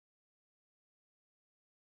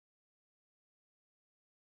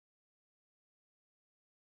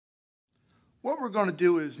What we're going to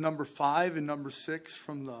do is number 5 and number 6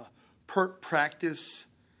 from the Pert practice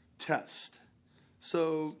test.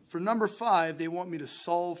 So for number 5, they want me to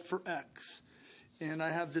solve for x. And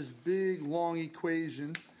I have this big, long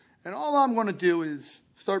equation. And all I'm going to do is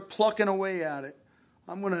start plucking away at it.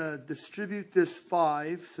 I'm going to distribute this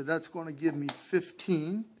 5, so that's going to give me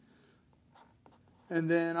 15.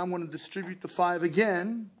 And then I'm going to distribute the 5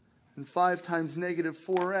 again. And 5 times negative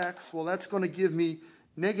 4x, well, that's going to give me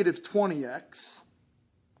negative 20x.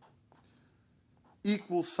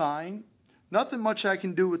 Equal sign. Nothing much I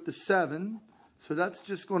can do with the 7, so that's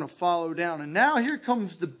just going to follow down. And now here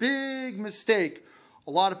comes the big mistake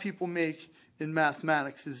a lot of people make in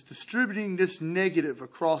mathematics, is distributing this negative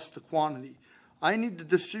across the quantity. I need to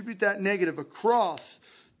distribute that negative across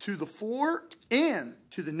to the 4 and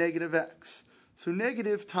to the negative x. So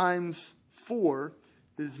negative times 4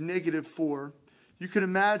 is negative 4. You can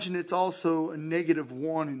imagine it's also a negative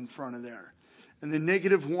 1 in front of there. And then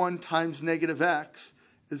negative 1 times negative x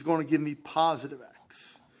is going to give me positive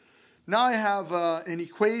x. Now I have an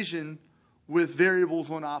equation with variables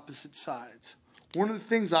on opposite sides. One of the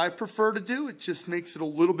things I prefer to do, it just makes it a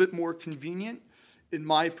little bit more convenient in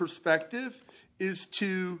my perspective, is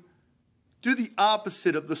to do the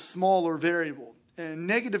opposite of the smaller variable. And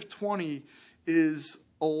negative 20 is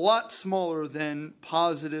a lot smaller than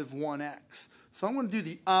positive 1x. So I'm going to do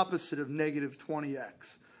the opposite of negative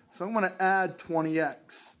 20x. So I'm going to add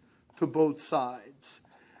 20x to both sides.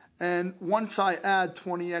 And once I add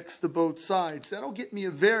 20x to both sides, that'll get me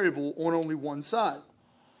a variable on only one side.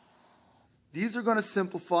 These are going to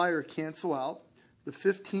simplify or cancel out. The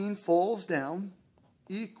 15 falls down,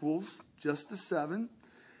 equals just the 7.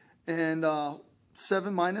 And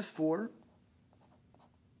 7 minus 4.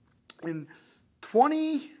 And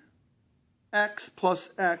 20x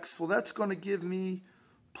plus x, well, that's going to give me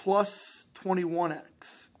plus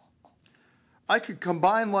 21x. I could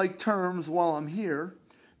combine like terms while I'm here.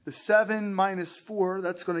 The 7 minus 4,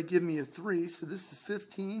 that's going to give me a 3. So this is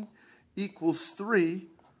 15 equals 3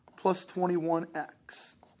 plus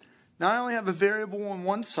 21x. Now I only have a variable on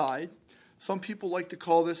one side. Some people like to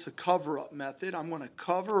call this a cover-up method. I'm going to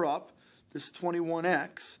cover up this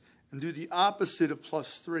 21x and do the opposite of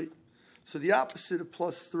plus 3. So the opposite of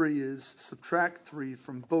plus 3 is subtract 3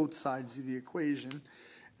 from both sides of the equation.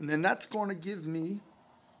 And then that's going to give me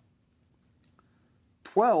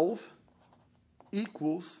 12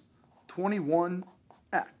 equals 21x.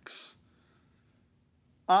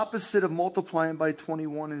 Opposite of multiplying by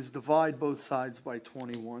 21 is divide both sides by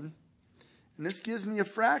 21. And this gives me a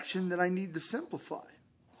fraction that I need to simplify.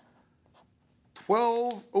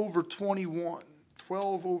 12 over 21.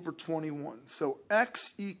 12 over 21. So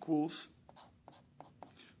x equals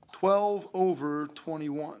 12 over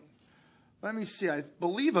 21. Let me see. I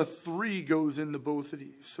believe a 3 goes into both of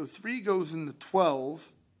these. So 3 goes into 12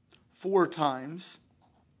 4 times.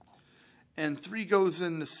 And 3 goes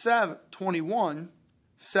into 21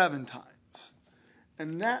 7 times.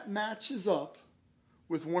 And that matches up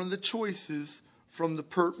with one of the choices from the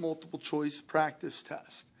Pert multiple choice practice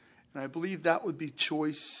test. And I believe that would be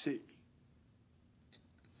choice C.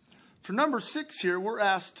 For number 6 here, we're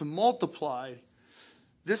asked to multiply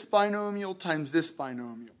this binomial times this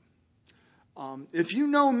binomial. If you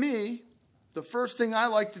know me, the first thing I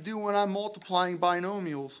like to do when I'm multiplying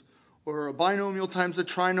binomials, or a binomial times a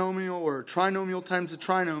trinomial, or a trinomial times a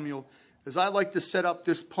trinomial, is I like to set up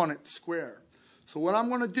this Punnett square. So what I'm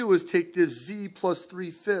going to do is take this z plus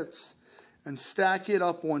 3/5 and stack it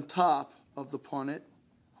up on top of the Punnett.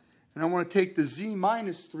 And I'm going to take the z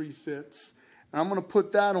minus 3/5 and I'm going to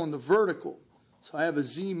put that on the vertical. So I have a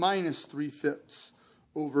z minus 3/5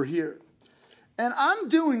 over here. And I'm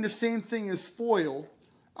doing the same thing as FOIL.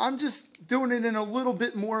 I'm just doing it in a little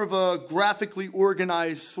bit more of a graphically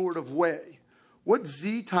organized sort of way. What's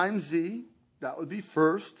z times z? That would be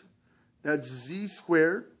first. That's z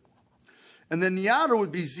squared. And then the outer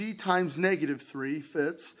would be z times negative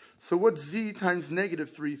 3/5. So what's z times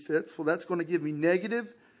negative 3/5? Well, that's going to give me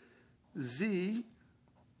negative z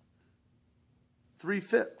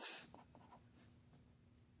 3/5.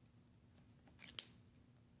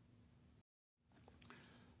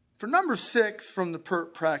 For number 6 from the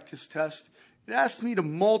Pert practice test, it asks me to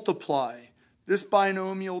multiply this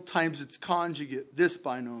binomial times its conjugate, this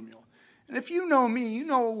binomial. And if you know me, you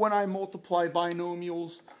know when I multiply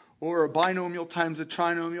binomials or a binomial times a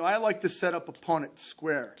trinomial, I like to set up a Punnett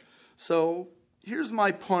square. So here's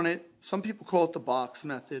my Punnett. Some people call it the box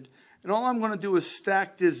method. And all I'm going to do is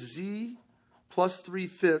stack this z plus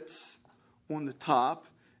 3/5 on the top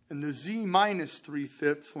and the z minus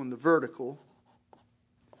 3/5 on the vertical.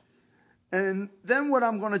 And then what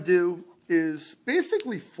I'm going to do is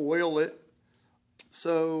basically FOIL it.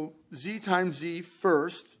 So z times z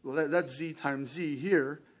first, well that's z times z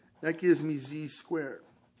here, that gives me z squared.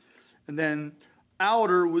 And then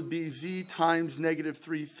outer would be z times negative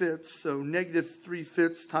 3/5, so negative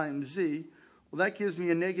 3/5 times z, well that gives me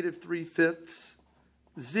a negative 3/5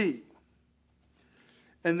 z.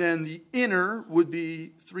 And then the inner would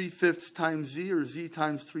be 3/5 times z, or z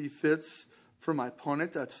times 3/5 for my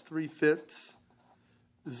punnet, that's 3/5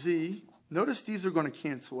 z. Notice these are going to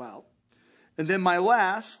cancel out. And then my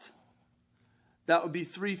last, that would be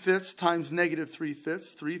 3/5 times negative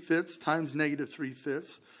 3/5, 3/5 times negative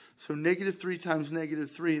 3/5. So negative 3 times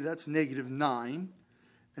negative 3, that's negative 9.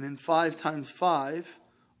 And then 5 times 5,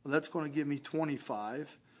 well, that's going to give me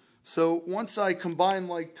 25. So once I combine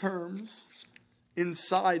like terms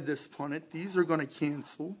inside this punnet, these are going to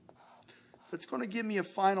cancel. That's going to give me a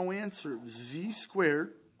final answer of z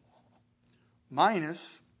squared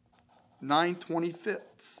minus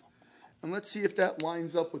 9/25. And let's see if that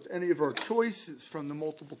lines up with any of our choices from the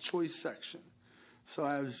multiple choice section. So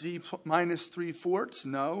I have z minus 3/4,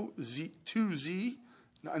 no, 2z,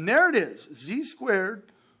 and there it is, z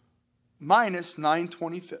squared minus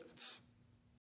 9/25.